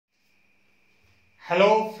Hello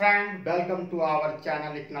friend, welcome to our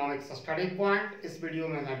channel economics study point. इस video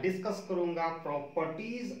में मैं discuss करूंगा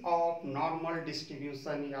प्रॉपर्टीज ऑफ नॉर्मल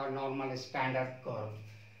डिस्ट्रीब्यूशन या नॉर्मल स्टैंडर्ड कर्व।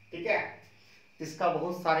 ठीक है, इसका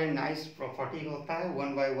बहुत सारे नाइस प्रॉपर्टी होता है,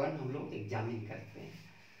 वन बाय वन हम लोग एग्जामिन करते हैं।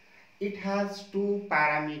 It has to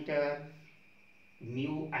parameter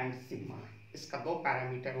mu and sigma. इसका दो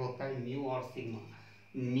पैरामीटर होता है, म्यू और sigma.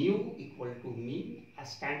 Mu equal to mean,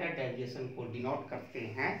 standard deviation को डिनोट करते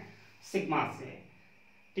हैं सिग्मा से।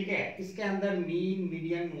 ठीक है, इसके अंदर मीन,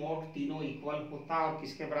 मीडियन, मोड तीनों इक्वल होता है और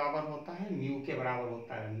किसके बराबर होता है? म्यू के बराबर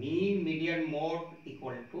होता है। Mean, median, mode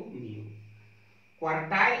equal to mu.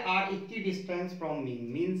 Quartile are equi distance from mean.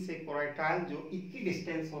 Mean से क्वार्टाइल जो इक्वी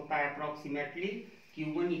डिस्टेंस होता है approximately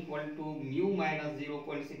Q1 equal to mu minus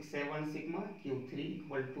 0.67 sigma, Q3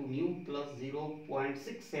 equal to mu plus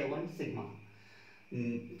 0.67 sigma.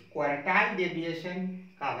 Quartile deviation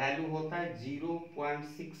का value होता है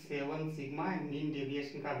 0.67 sigma, mean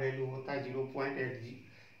deviation का value होता है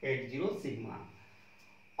 0.80 sigma.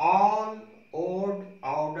 All odd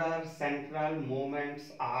order central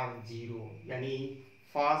moments are zero, यानी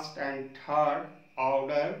first and third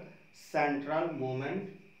order central moment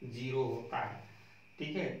zero होता है।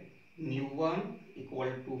 ठीक है, μ1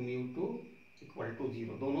 equal to μ2 equal to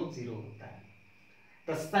zero, दोनों जीरो होता है।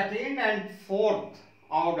 The second and fourth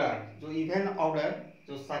order, जो इवन ऑर्डर,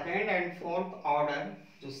 जो सेकेंड एंड फोर्थ ऑर्डर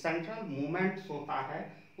जो सेंट्रल मूवमेंट्स होता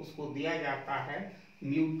है उसको दिया जाता है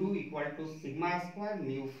μ2 equal to sigma square,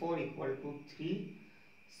 μ4 equal to 3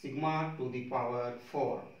 sigma two the power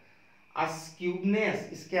 4। अस्क्यूबनेस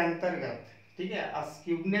इसके अंतर्गत, ठीक है,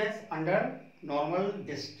 अस्क्यूबनेस अंडर नॉर्मल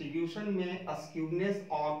डिस्ट्रीब्यूशन में अस्क्यूबनेस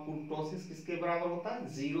और कुर्टोसिस किसके बराबर होता है?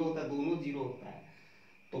 जीरो होता है, दोनों जीरो होता है।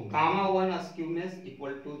 तो gamma 1 अस्क्यूबनेस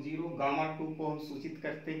equal to zero, gamma 2 को हम सूचित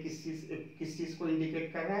करते हैं किस चीज को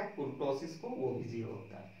इंडिकेट कर रहा है? कुर्टोसिस को, वो भी जीरो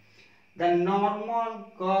होता है। The normal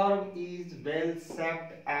curve is well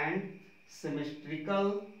shaped and symmetrical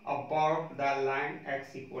about the line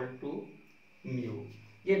x equal to mu.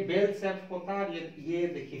 ये बेल शेप होता है और ये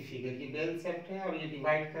देखिए फिगर, ये बेल शेप है और ये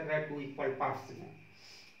डिवाइड कर रहा है टू इक्वल पार्ट्स में।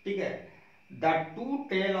 ठीक है, the two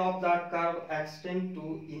tell of the curve extend to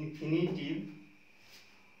infinity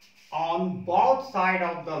on both side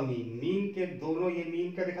of the mean. Mean के दोनों, ये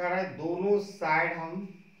मीन का दिखा रहा है,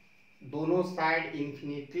 दोनों साइड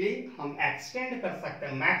इंफिनिटली हम एक्सटेंड कर सकते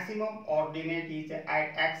हैं। Maximum ordinate is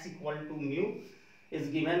eight x equal to mu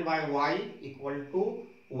is given by y equal to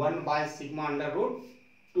 1 by sigma under root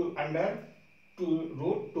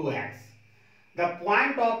 2x। The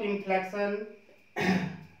point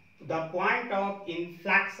of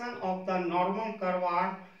inflection of the normal curve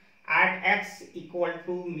are at x equal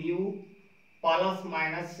to mu plus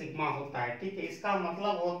minus sigma होता है। ठीक है, इसका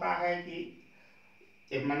मतलब होता है कि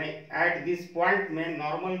मैंने एट दिस पॉइंट में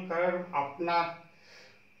नॉर्मल कर्व अपना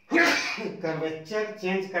कर्वेचर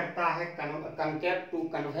चेंज करता है कनकेव टू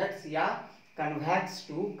कन्वेक्स या कन्वेक्स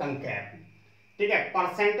टू कनकेव। ठीक है,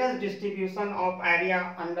 percentage distribution of area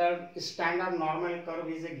under standard normal curve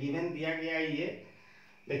is given, दिया गया है। ये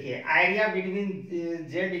देखिए, area between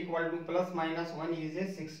z equal two plus minus 1 is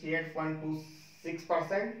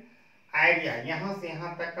 68.26%। Area यहाँ से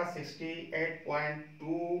यहाँ तक का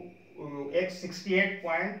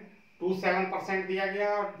 68.27% दिया गया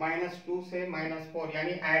और -2 से -4,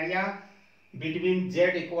 यानी area between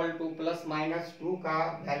z equal two plus minus 2 का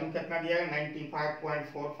वैल्यू कितना दिया है?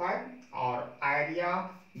 95.45। और area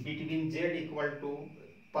between z equal two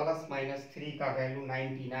plus minus 3 का वैल्यू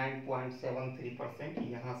 99.73%,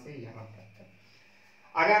 यहाँ से यहाँ तक है।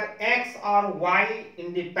 अगर x और y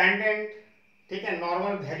इंडिपेंडेंट, ठीक है,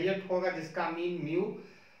 नॉर्मल वेरिएट होगा जिसका मीन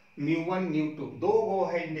μ1 μ2 दो वो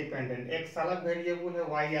है इंडिपेंडेंट, x अलग वेरिएबल है,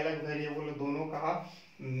 y अलग वेरिएबल है, दोनों का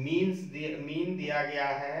मीन दिया गया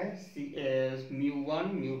है μ1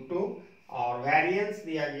 μ2 और वेरिएंस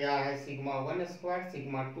दिया गया है सिग्मा 1 स्क्वायर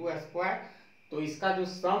सिग्मा 2 स्क्वायर। तो इसका जो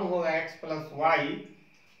सम होगा x प्लस वाई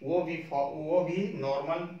वो भी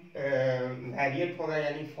नॉर्मल वेरिएट होगा,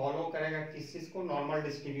 यानी फॉलो करेगा किस चीज को? नॉर्मल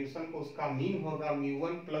डिस्ट्रीब्यूशन को। उसका मीन होगा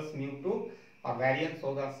μ1 प्लस μ2 और वेरिएंस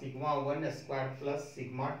होगा sigma 1 square plus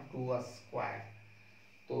sigma 2 square.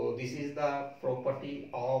 तो this is the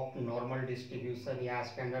property of normal distribution या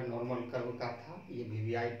स्टैंडर्ड नॉर्मल कर्व का था। ये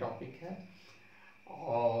VVI टॉपिक है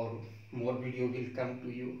और मोर video will come to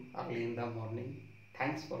you early in the morning.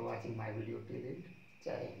 Thanks for watching my video till it.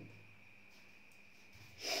 जय हिंद।